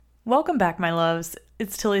Welcome back, my loves.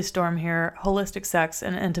 It's Tilly Storm here, holistic sex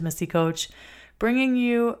and intimacy coach, bringing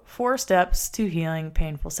you 4 steps to healing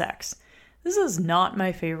painful sex. This is not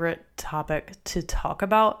my favorite topic to talk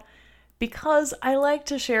about because I like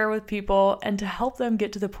to share with people and to help them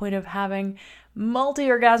get to the point of having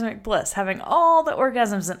multi-orgasmic bliss, having all the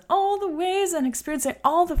orgasms and all the ways and experiencing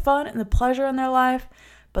all the fun and the pleasure in their life.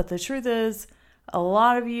 But the truth is, a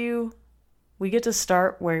lot of you, we get to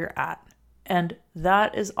start where you're at. And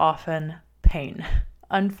that is often pain.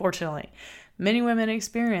 Unfortunately, many women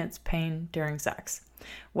experience pain during sex.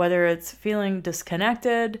 Whether it's feeling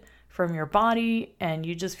disconnected from your body and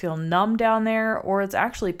you just feel numb down there, or it's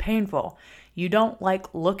actually painful. You don't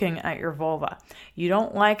like looking at your vulva. You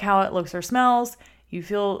don't like how it looks or smells. You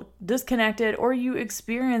feel disconnected, or you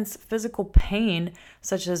experience physical pain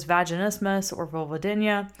such as vaginismus or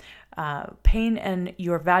vulvodynia, pain in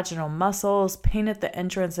your vaginal muscles, pain at the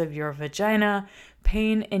entrance of your vagina,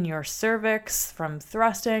 pain in your cervix from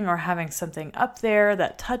thrusting or having something up there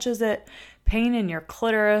that touches it, pain in your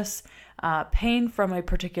clitoris, pain from a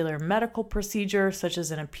particular medical procedure such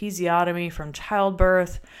as an episiotomy from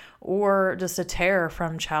childbirth, or just a tear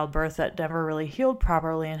from childbirth that never really healed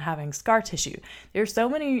properly and having scar tissue. There's so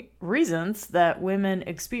many reasons that women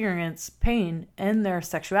experience pain in their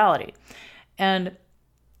sexuality. And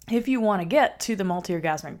if you want to get to the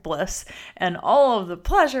multi-orgasmic bliss and all of the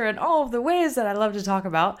pleasure and all of the ways that I love to talk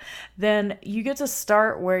about, then you get to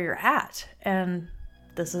start where you're at. And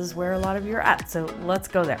this is where a lot of you are at. So let's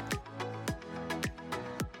go there.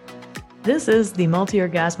 This is the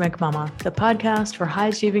Multi-Orgasmic Mama, the podcast for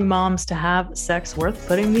high-achieving moms to have sex worth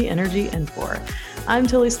putting the energy in for. I'm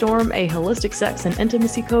Tilly Storm, a holistic sex and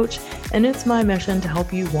intimacy coach, and it's my mission to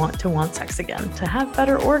help you want sex again, to have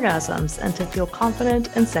better orgasms, and to feel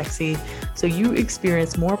confident and sexy so you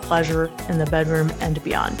experience more pleasure in the bedroom and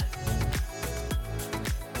beyond.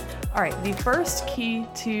 All right, the first key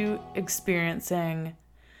to experiencing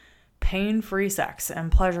pain-free sex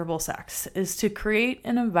and pleasurable sex is to create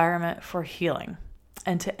an environment for healing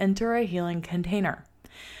and to enter a healing container.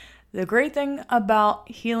 The great thing about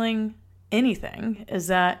healing anything is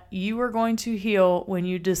that you are going to heal when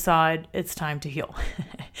you decide it's time to heal.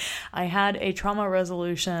 I had a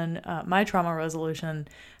my trauma resolution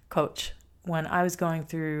coach when I was going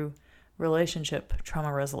through relationship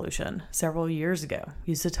trauma resolution several years ago.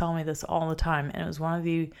 He used to tell me this all the time, and it was one of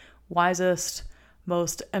the wisest,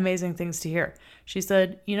 most amazing things to hear. She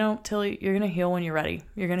said, Tilly, you're going to heal when you're ready.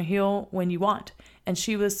 You're going to heal when you want. And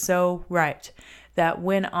she was so right that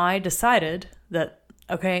when I decided that,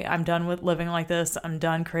 okay, I'm done with living like this, I'm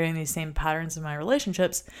done creating these same patterns in my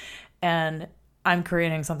relationships, and I'm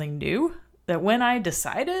creating something new, that when I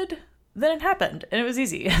decided, then it happened. And it was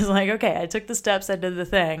easy. It's like, okay, I took the steps, I did the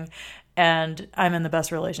thing, and I'm in the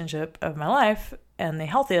best relationship of my life and the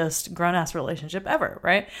healthiest grown-ass relationship ever,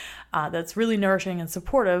 right? That's really nourishing and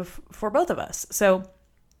supportive for both of us. So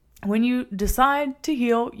when you decide to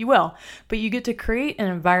heal, you will, but you get to create an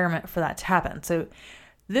environment for that to happen. So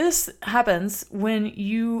this happens when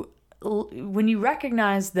you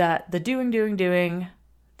recognize that the doing,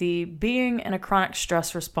 the being in a chronic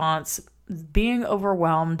stress response, being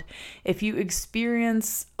overwhelmed, if you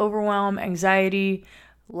experience overwhelm, anxiety,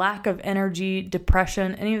 lack of energy,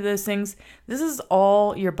 depression, any of those things, this is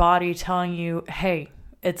all your body telling you, hey,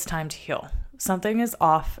 it's time to heal. Something is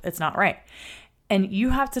off. It's not right. And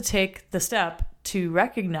you have to take the step to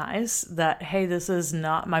recognize that, hey, this is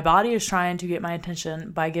not, my body is trying to get my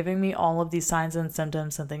attention by giving me all of these signs and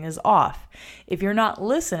symptoms. Something is off. If you're not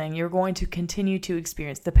listening, you're going to continue to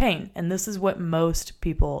experience the pain. And this is what most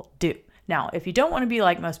people do. Now, if you don't want to be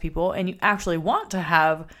like most people and you actually want to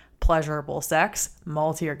have pleasurable sex,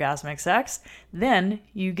 multi-orgasmic sex, then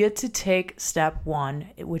you get to take step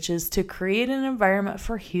 1, which is to create an environment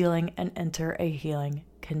for healing and enter a healing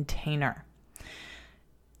container.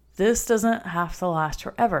 This doesn't have to last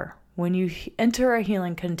forever. When you enter a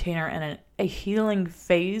healing container and a healing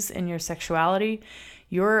phase in your sexuality,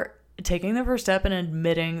 you're taking the first step and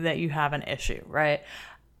admitting that you have an issue, right?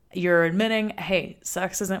 You're admitting, hey,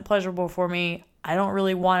 sex isn't pleasurable for me. I don't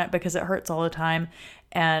really want it because it hurts all the time.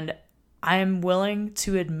 And I'm willing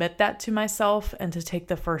to admit that to myself and to take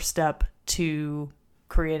the first step to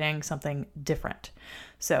creating something different.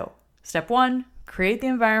 So step 1, create the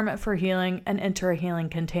environment for healing and enter a healing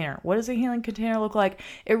container. What does a healing container look like?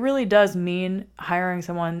 It really does mean hiring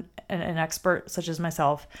someone, an expert such as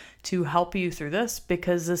myself, to help you through this,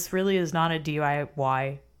 because this really is not a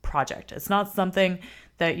DIY project. It's not something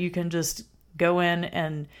that you can just go in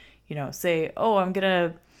and, say, oh, I'm going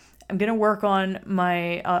to I'm going to work on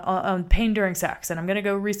my on pain during sex, and I'm going to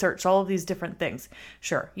go research all of these different things.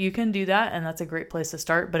 Sure, you can do that, and that's a great place to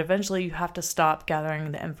start, but eventually you have to stop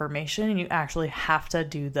gathering the information, and you actually have to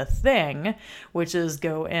do the thing, which is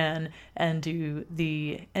go in and do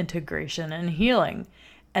the integration and healing.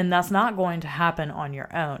 And that's not going to happen on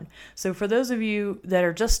your own. So for those of you that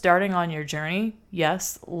are just starting on your journey,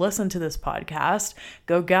 yes, listen to this podcast.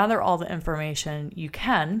 Go gather all the information you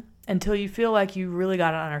can until you feel like you really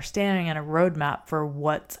got an understanding and a roadmap for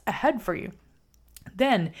what's ahead for you.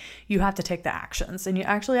 Then you have to take the actions and you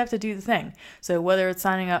actually have to do the thing. So whether it's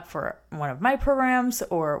signing up for one of my programs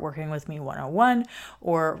or working with me one-on-one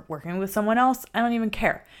or working with someone else, I don't even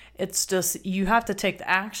care. It's just you have to take the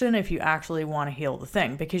action if you actually want to heal the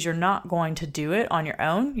thing, because you're not going to do it on your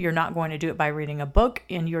own. You're not going to do it by reading a book,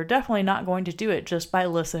 and you're definitely not going to do it just by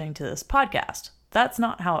listening to this podcast. That's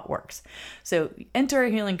not how it works. So enter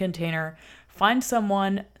a healing container. Find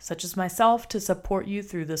someone such as myself to support you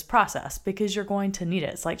through this process, because you're going to need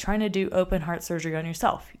it. It's like trying to do open heart surgery on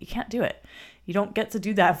yourself. You can't do it. You don't get to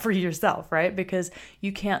do that for yourself, right? Because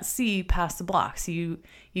you can't see past the blocks. You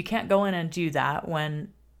can't go in and do that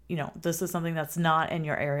when, this is something that's not in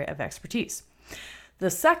your area of expertise. The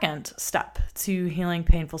second step to healing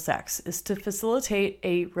painful sex is to facilitate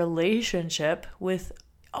a relationship with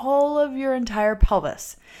all of your entire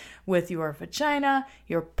pelvis, with your vagina,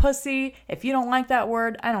 your pussy. If you don't like that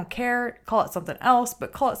word, I don't care. Call it something else,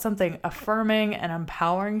 but call it something affirming and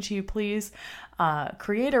empowering to you, please.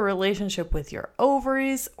 Create a relationship with your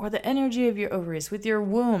ovaries or the energy of your ovaries, with your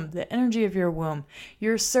womb, the energy of your womb,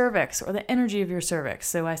 your cervix or the energy of your cervix.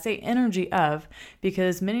 So I say energy of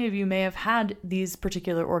because many of you may have had these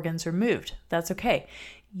particular organs removed. That's okay.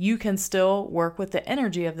 You can still work with the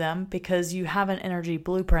energy of them because you have an energy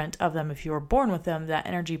blueprint of them. If you were born with them, that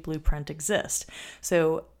energy blueprint exists.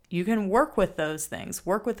 So you can work with those things,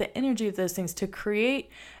 work with the energy of those things to create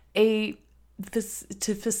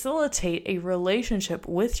to facilitate a relationship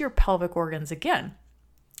with your pelvic organs again.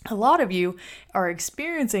 A lot of you are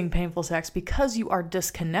experiencing painful sex because you are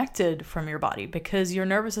disconnected from your body, because your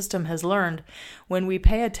nervous system has learned when we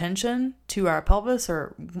pay attention to our pelvis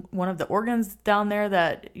or one of the organs down there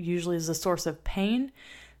that usually is a source of pain,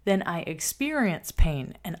 then I experience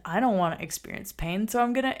pain and I don't want to experience pain, so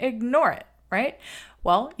I'm going to ignore it, right?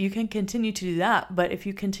 Well, you can continue to do that, but if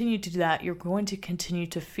you continue to do that, you're going to continue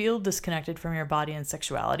to feel disconnected from your body and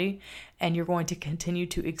sexuality, and you're going to continue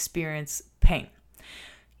to experience pain.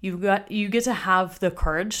 You get to have the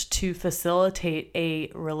courage to facilitate a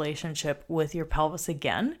relationship with your pelvis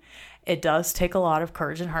again. It does take a lot of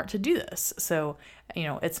courage and heart to do this. So,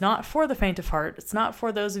 it's not for the faint of heart. It's not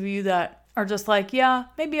for those of you that are just like, yeah,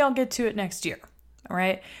 maybe I'll get to it next year, all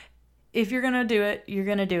right? If you're going to do it, you're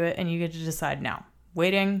going to do it, and you get to decide now.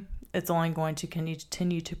 Waiting, it's only going to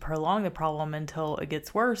continue to prolong the problem until it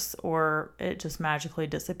gets worse or it just magically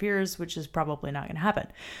disappears, which is probably not going to happen.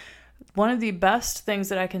 One of the best things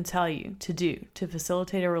that I can tell you to do to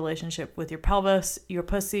facilitate a relationship with your pelvis, your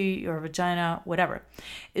pussy, your vagina, whatever,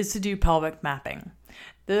 is to do pelvic mapping.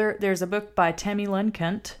 There's a book by Tammy Lynn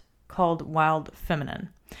Kent called Wild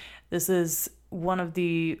Feminine. This is one of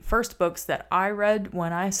the first books that I read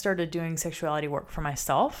when I started doing sexuality work for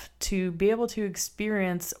myself to be able to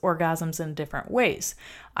experience orgasms in different ways.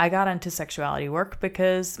 I got into sexuality work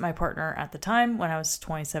because my partner at the time, when I was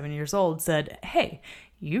 27 years old, said, hey,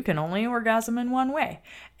 you can only orgasm in one way.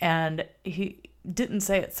 And he didn't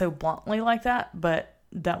say it so bluntly like that, but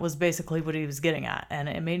that was basically what he was getting at. And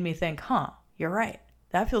it made me think, you're right.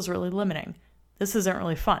 That feels really limiting. This isn't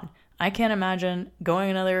really fun. I can't imagine going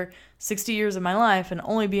another 60 years of my life and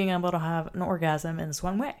only being able to have an orgasm in this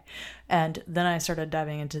one way. And then I started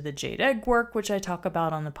diving into the jade egg work, which I talk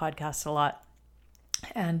about on the podcast a lot.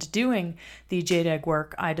 And doing the jade egg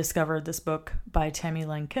work, I discovered this book by Tammy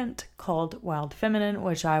Lynn Kent called Wild Feminine,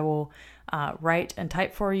 which I will write and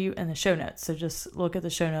type for you in the show notes. So just look at the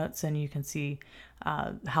show notes and you can see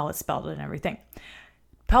how it's spelled and everything.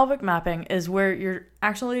 Pelvic mapping is where you're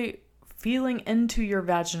actually feeling into your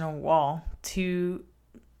vaginal wall to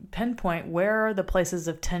pinpoint where are the places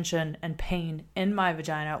of tension and pain in my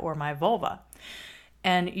vagina or my vulva.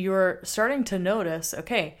 And you're starting to notice,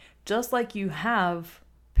 okay, just like you have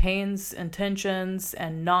pains and tensions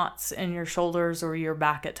and knots in your shoulders or your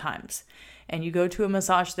back at times, and you go to a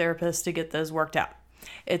massage therapist to get those worked out.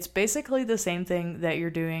 It's basically the same thing that you're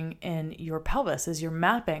doing in your pelvis is you're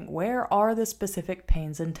mapping where are the specific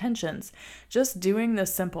pains and tensions. Just doing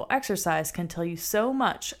this simple exercise can tell you so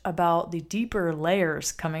much about the deeper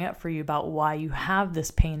layers coming up for you about why you have this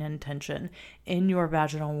pain and tension in your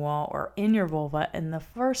vaginal wall or in your vulva in the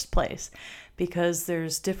first place. because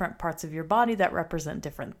there's different parts of your body that represent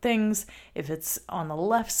different things. If it's on the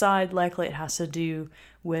left side, likely it has to do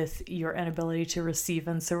with your inability to receive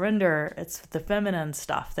and surrender. It's the feminine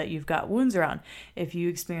stuff that you've got wounds around. If you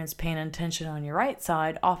experience pain and tension on your right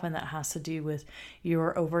side, often that has to do with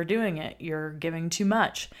you're overdoing it, you're giving too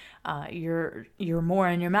much, you're more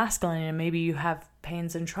in your masculine, and maybe you have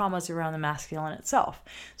pains and traumas around the masculine itself.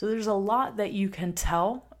 So there's a lot that you can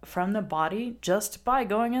tell from the body just by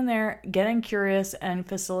going in there, getting curious, and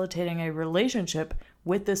facilitating a relationship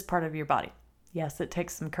with this part of your body. Yes, it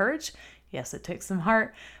takes some courage. Yes, it takes some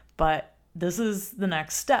heart, but this is the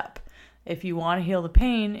next step. If you want to heal the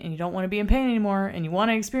pain and you don't want to be in pain anymore and you want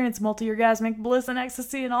to experience multi-orgasmic bliss and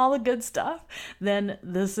ecstasy and all the good stuff, then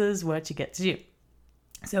this is what you get to do.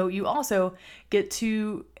 So you also get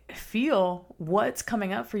to feel what's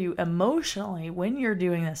coming up for you emotionally when you're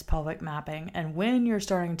doing this pelvic mapping and when you're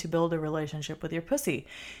starting to build a relationship with your pussy.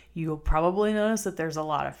 You'll probably notice that there's a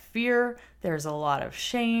lot of fear, there's a lot of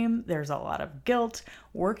shame, there's a lot of guilt.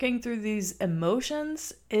 Working through these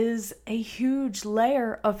emotions is a huge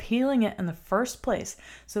layer of healing it in the first place.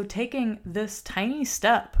 So taking this tiny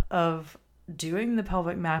step of doing the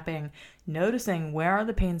pelvic mapping, noticing where are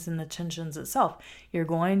the pains and the tensions itself, you're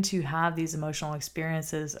going to have these emotional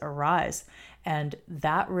experiences arise. And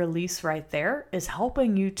that release right there is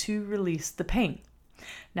helping you to release the pain.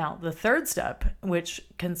 Now, the third step, which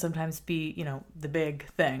can sometimes be, the big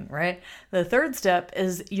thing, right? The third step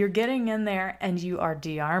is you're getting in there and you are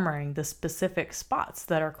de-armoring the specific spots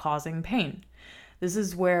that are causing pain. This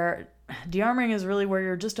is where de-armoring is really where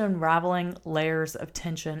you're just unraveling layers of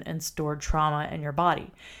tension and stored trauma in your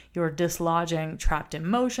body. You're dislodging trapped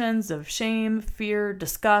emotions of shame, fear,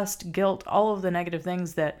 disgust, guilt, all of the negative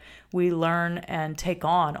things that we learn and take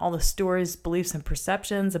on, all the stories, beliefs, and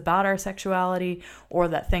perceptions about our sexuality or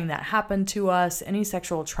that thing that happened to us, any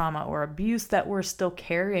sexual trauma or abuse that we're still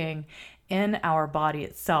carrying in our body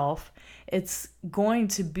itself. It's going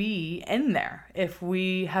to be in there if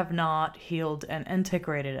we have not healed and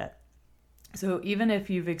integrated it. So even if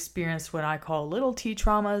you've experienced what I call little T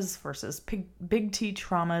traumas versus big T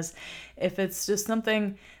traumas, if it's just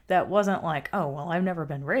something that wasn't like, oh, well, I've never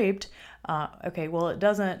been raped. Okay, well, it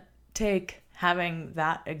doesn't take having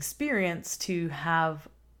that experience to have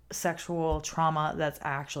sexual trauma that's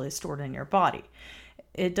actually stored in your body.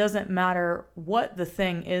 It doesn't matter what the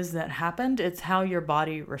thing is that happened, it's how your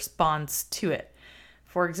body responds to it.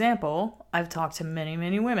 For example, I've talked to many,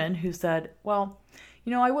 many women who said, well,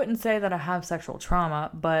 I wouldn't say that I have sexual trauma,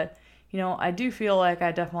 but, I do feel like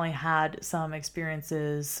I definitely had some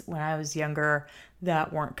experiences when I was younger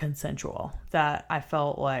that weren't consensual, that I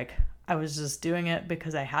felt like I was just doing it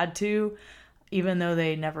because I had to, even though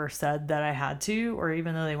they never said that I had to, or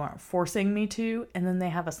even though they weren't forcing me to, and then they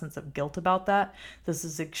have a sense of guilt about that. This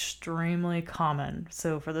is extremely common.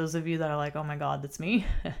 So for those of you that are like, oh my God, that's me,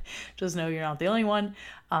 just know you're not the only one.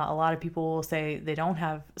 A lot of people will say they don't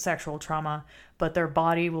have sexual trauma, but their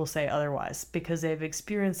body will say otherwise because they've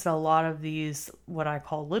experienced a lot of these, what I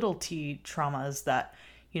call little T traumas that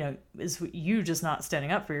is you just not standing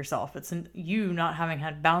up for yourself. It's you not having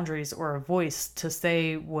had boundaries or a voice to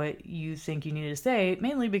say what you think you need to say,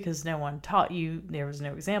 mainly because no one taught you. There was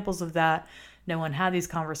no examples of that. No one had these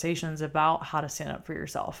conversations about how to stand up for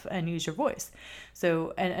yourself and use your voice.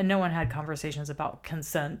 So, and no one had conversations about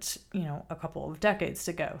consent, a couple of decades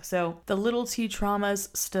ago. So the little T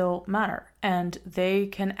traumas still matter, and they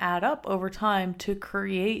can add up over time to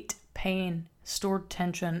create pain, stored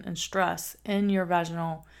tension, and stress in your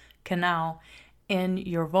vaginal canal, in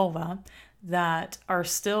your vulva, that are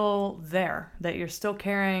still there, that you're still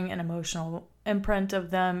carrying an emotional imprint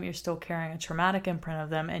of them, you're still carrying a traumatic imprint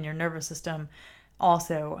of them, and your nervous system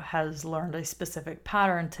also has learned a specific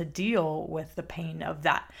pattern to deal with the pain of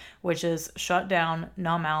that, which is shut down,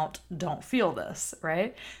 numb out, don't feel this,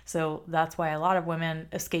 right? So that's why a lot of women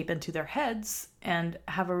escape into their heads and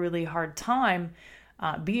have a really hard time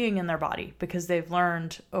being in their body, because they've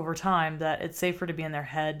learned over time that it's safer to be in their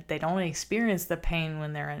head. They don't experience the pain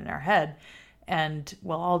when they're in their head. And,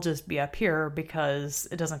 well, I'll just be up here because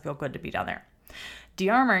it doesn't feel good to be down there.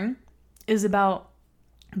 De-armoring is about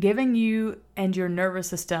giving you and your nervous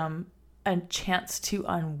system a chance to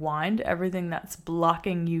unwind everything that's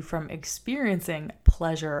blocking you from experiencing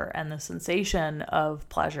pleasure and the sensation of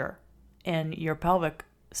pleasure in your pelvic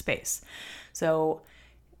space. So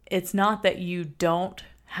it's not that you don't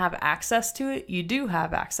have access to it. You do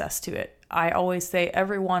have access to it. I always say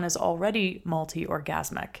everyone is already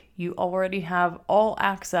multi-orgasmic. You already have all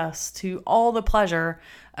access to all the pleasure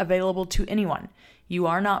available to anyone. You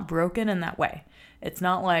are not broken in that way. It's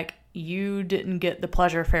not like you didn't get the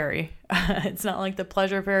pleasure fairy. It's not like the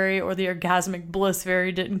pleasure fairy or the orgasmic bliss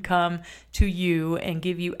fairy didn't come to you and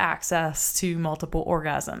give you access to multiple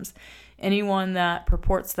orgasms. Anyone that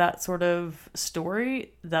purports that sort of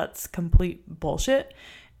story, that's complete bullshit.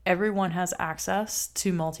 Everyone has access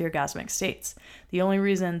to multi-orgasmic states. The only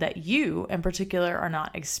reason that you in particular are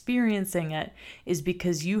not experiencing it is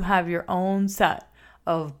because you have your own set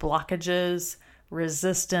of blockages,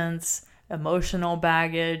 resistance, emotional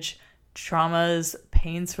baggage, traumas,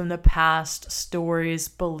 pains from the past, stories,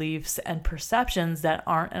 beliefs, and perceptions that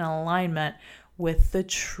aren't in alignment with the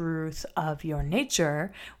truth of your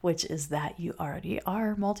nature, which is that you already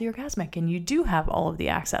are multi-orgasmic and you do have all of the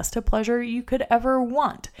access to pleasure you could ever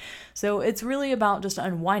want. So it's really about just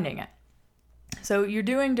unwinding it. So you're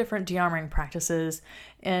doing different de-armoring practices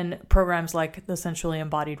in programs like the Sensually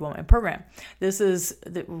Embodied Woman program.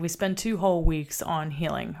 We spend 2 whole weeks on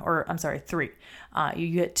healing, or I'm sorry, 3. You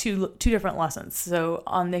get two different lessons. So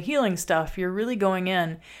on the healing stuff, you're really going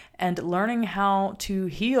in and learning how to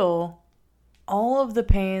heal all of the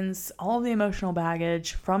pains, all of the emotional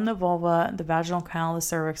baggage from the vulva, the vaginal canal, the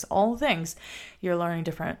cervix, all the things. You're learning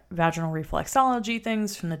different vaginal reflexology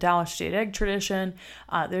things from the Taoist jade egg tradition.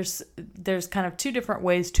 There's kind of 2 different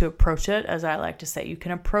ways to approach it, as I like to say. You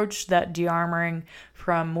can approach that de-armoring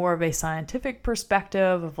from more of a scientific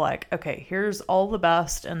perspective of like, okay, here's all the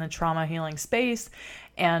best in the trauma healing space,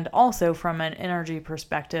 and also from an energy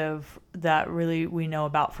perspective that really we know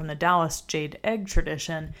about from the Taoist jade egg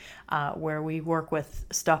tradition, where we work with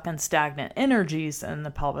stuck and stagnant energies in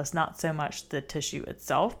the pelvis, not so much the tissue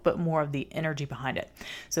itself, but more of the energy behind it.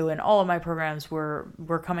 So in all of my programs,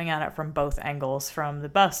 we're coming at it from both angles, from the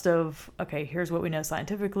best of, okay, here's what we know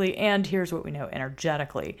scientifically, and here's what we know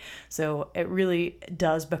energetically. So it really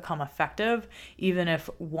does become effective, even if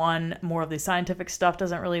one more of the scientific stuff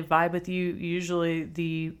doesn't really vibe with you. Usually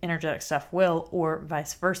the energetic stuff will, or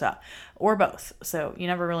vice versa, or both. So you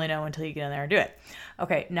never really know until you get in there and do it.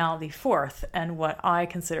 Okay, now the 4th, and what I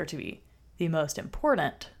consider to be the most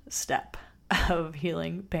important step of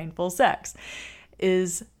healing painful sex,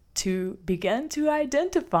 is to begin to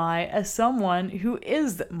identify as someone who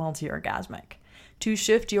is multi-orgasmic, to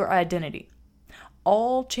shift your identity.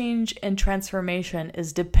 All change and transformation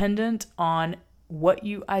is dependent on what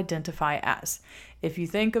you identify as. If you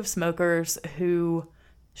think of smokers who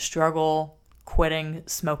struggle quitting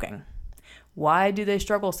smoking, why do they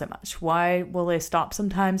struggle so much? Why will they stop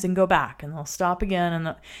sometimes and go back, and they'll stop again?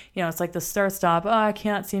 And it's like the start-stop, I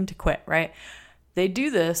can't seem to quit, right? They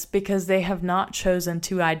do this because they have not chosen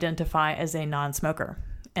to identify as a non-smoker.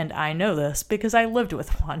 And I know this because I lived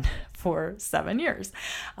with one for 7 years.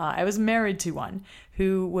 I was married to one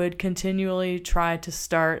who would continually try to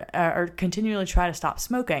stop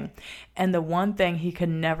smoking. And the one thing he could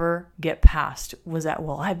never get past was that,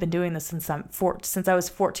 well, I've been doing this since I was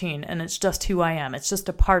 14, and it's just who I am. It's just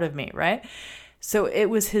a part of me, right? So it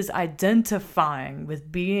was his identifying with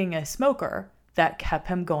being a smoker that kept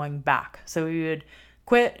him going back. So he would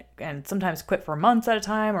quit, and sometimes quit for months at a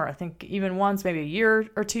time, or I think even once, maybe a year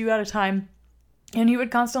or 2 at a time. And he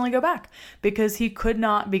would constantly go back because he could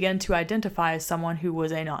not begin to identify as someone who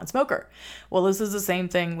was a non-smoker. Well, this is the same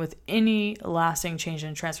thing with any lasting change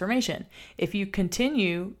and transformation. If you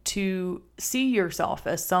continue to see yourself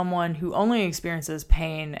as someone who only experiences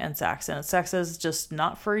pain and sex is just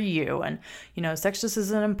not for you, and, sex just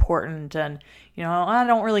isn't important, and, I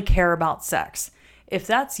don't really care about sex. If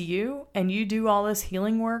that's you and you do all this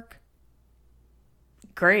healing work,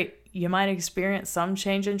 great. You might experience some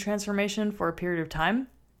change and transformation for a period of time,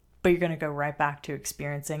 but you're going to go right back to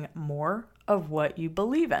experiencing more of what you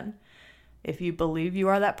believe in. If you believe you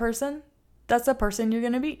are that person, that's the person you're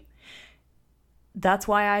going to be. That's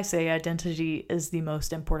why I say identity is the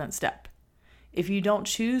most important step. If you don't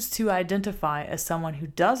choose to identify as someone who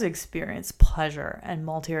does experience pleasure and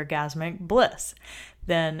multi-orgasmic bliss,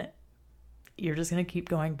 then you're just going to keep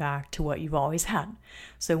going back to what you've always had.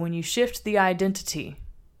 So when you shift the identity,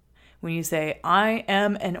 when you say, I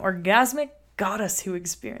am an orgasmic goddess who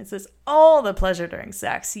experiences all the pleasure during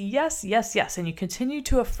sex, yes, yes, yes, and you continue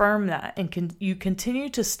to affirm that, and you continue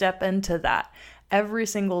to step into that every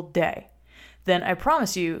single day, then I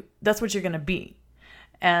promise you that's what you're going to be.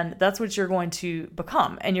 And that's what you're going to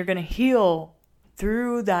become. And you're going to heal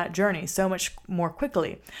through that journey so much more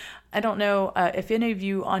quickly. I don't know if any of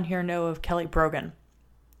you on here know of Kelly Brogan.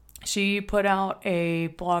 She put out a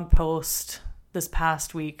blog post this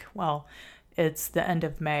past week. Well, it's the end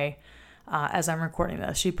of May as I'm recording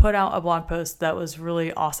this. She put out a blog post that was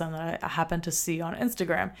really awesome that I happened to see on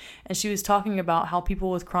Instagram. And she was talking about how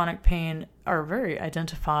people with chronic pain are very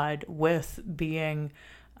identified with being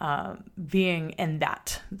being in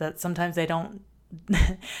that sometimes they don't,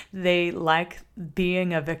 they like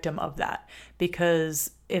being a victim of that,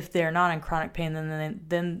 because if they're not in chronic pain,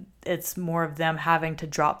 then it's more of them having to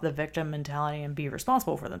drop the victim mentality and be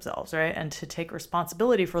responsible for themselves, right? And to take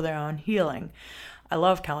responsibility for their own healing. I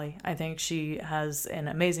love Kelly. I think she has an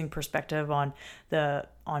amazing perspective on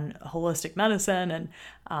holistic medicine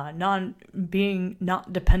and being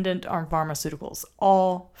not dependent on pharmaceuticals.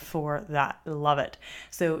 All for that. Love it.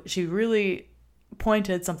 So she really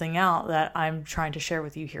pointed something out that I'm trying to share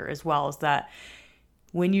with you here as well, is that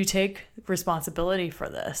when you take responsibility for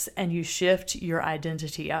this and you shift your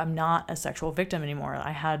identity, I'm not a sexual victim anymore.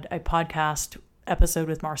 I had a podcast episode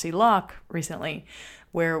with Marcy Locke recently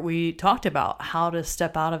where we talked about how to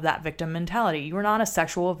step out of that victim mentality. You are not a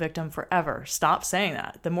sexual victim forever. Stop saying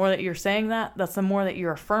that. The more that you're saying that, that's the more that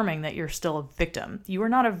you're affirming that you're still a victim. You are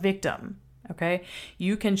not a victim, okay?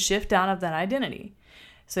 You can shift out of that identity.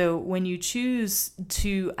 So when you choose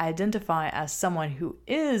to identify as someone who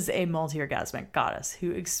is a multi-orgasmic goddess,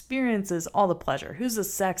 who experiences all the pleasure, who's a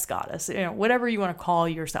sex goddess, whatever you want to call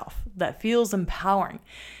yourself, that feels empowering,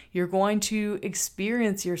 you're going to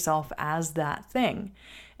experience yourself as that thing.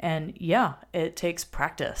 And yeah, it takes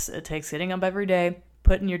practice. It takes getting up every day,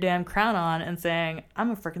 putting your damn crown on and saying, I'm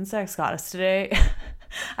a freaking sex goddess today.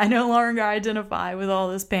 I no longer identify with all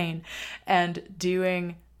this pain, and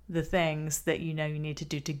doing the things that you need to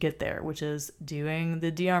do to get there, which is doing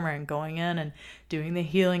the de-armoring, going in and doing the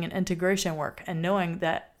healing and integration work, and knowing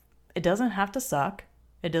that it doesn't have to suck.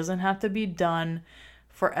 It doesn't have to be done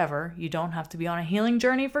forever. You don't have to be on a healing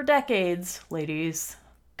journey for decades, ladies.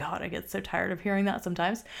 God, I get so tired of hearing that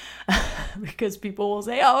sometimes because people will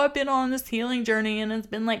say, oh, I've been on this healing journey and it's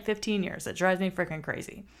been like 15 years. It drives me freaking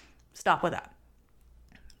crazy. Stop with that.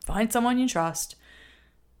 Find someone you trust,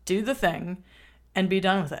 do the thing, and be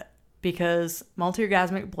done with it, because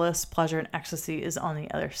multi-orgasmic bliss, pleasure, and ecstasy is on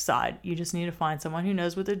the other side. You just need to find someone who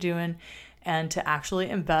knows what they're doing and to actually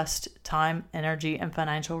invest time, energy, and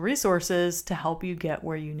financial resources to help you get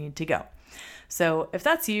where you need to go. So if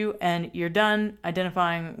that's you and you're done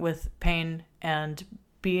identifying with pain and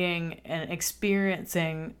being and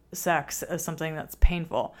experiencing sex as something that's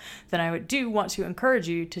painful, then I do want to encourage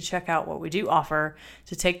you to check out what we do offer,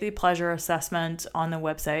 to take the pleasure assessment on the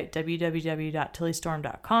website,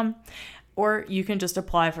 www.tillystorm.com, or you can just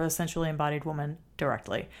apply for the Sensually Embodied Woman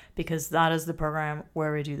directly, because that is the program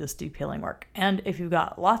where we do this deep healing work. And if you've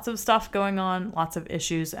got lots of stuff going on, lots of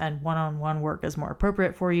issues, and one-on-one work is more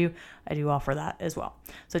appropriate for you, I do offer that as well.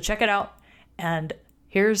 So check it out, and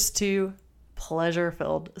here's to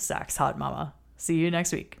pleasure-filled sex, hot mama. See you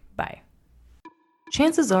next week. Bye.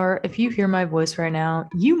 Chances are, if you hear my voice right now,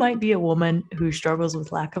 you might be a woman who struggles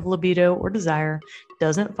with lack of libido or desire,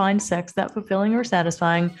 doesn't find sex that fulfilling or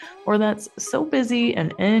satisfying, or that's so busy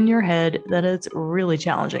and in your head that it's really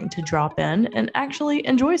challenging to drop in and actually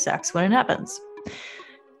enjoy sex when it happens.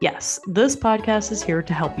 Yes, this podcast is here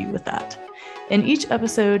to help you with that. In each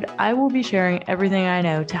episode, I will be sharing everything I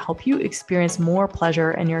know to help you experience more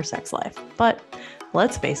pleasure in your sex life. But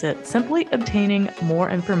let's face it, simply obtaining more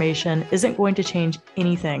information isn't going to change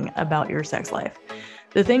anything about your sex life.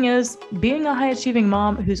 The thing is, being a high-achieving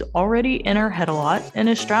mom who's already in her head a lot and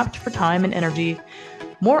is strapped for time and energy,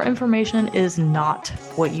 more information is not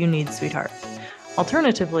what you need, sweetheart.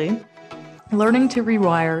 Alternatively, learning to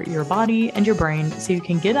rewire your body and your brain so you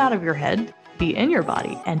can get out of your head, be in your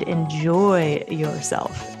body, and enjoy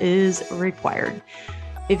yourself is required.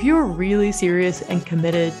 If you're really serious and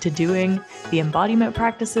committed to doing the embodiment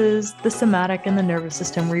practices, the somatic and the nervous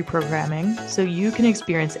system reprogramming, so you can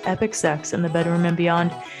experience epic sex in the bedroom and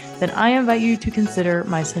beyond, then I invite you to consider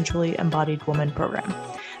my Sensually Embodied Woman program.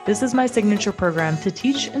 This is my signature program to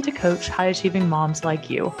teach and to coach high-achieving moms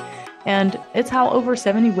like you. And it's how over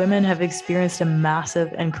 70 women have experienced a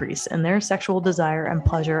massive increase in their sexual desire and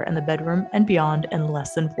pleasure in the bedroom and beyond in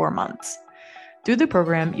less than 4 months. Through the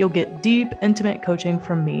program, you'll get deep, intimate coaching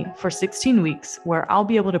from me for 16 weeks, where I'll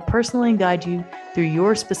be able to personally guide you through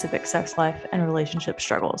your specific sex life and relationship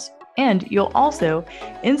struggles. And you'll also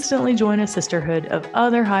instantly join a sisterhood of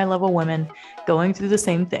other high-level women going through the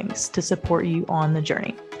same things to support you on the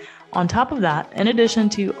journey. On top of that, in addition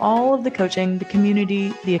to all of the coaching, the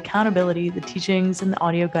community, the accountability, the teachings, and the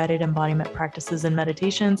audio-guided embodiment practices and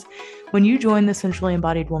meditations, when you join the Sensually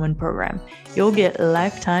Embodied Woman program, you'll get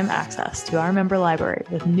lifetime access to our member library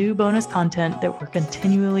with new bonus content that we're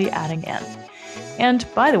continually adding in. And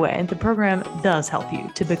by the way, the program does help you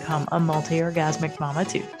to become a multi-orgasmic mama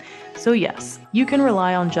too. So yes, you can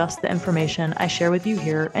rely on just the information I share with you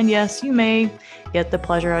here. And yes, you may get the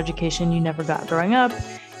pleasure education you never got growing up.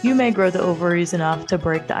 You may grow the ovaries enough to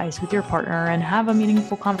break the ice with your partner and have a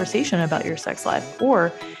meaningful conversation about your sex life,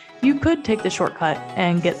 or you could take the shortcut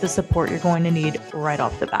and get the support you're going to need right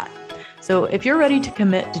off the bat. So if you're ready to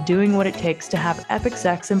commit to doing what it takes to have epic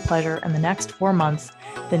sex and pleasure in the next 4 months,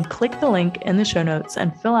 then click the link in the show notes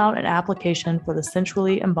and fill out an application for the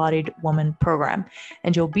Sensually Embodied Woman program,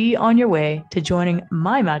 and you'll be on your way to joining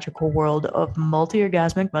my magical world of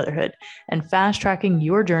multi-orgasmic motherhood and fast-tracking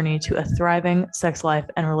your journey to a thriving sex life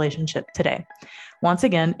and relationship today. Once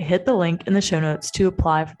again, hit the link in the show notes to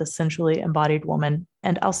apply for the Sensually Embodied Woman,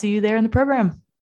 and I'll see you there in the program.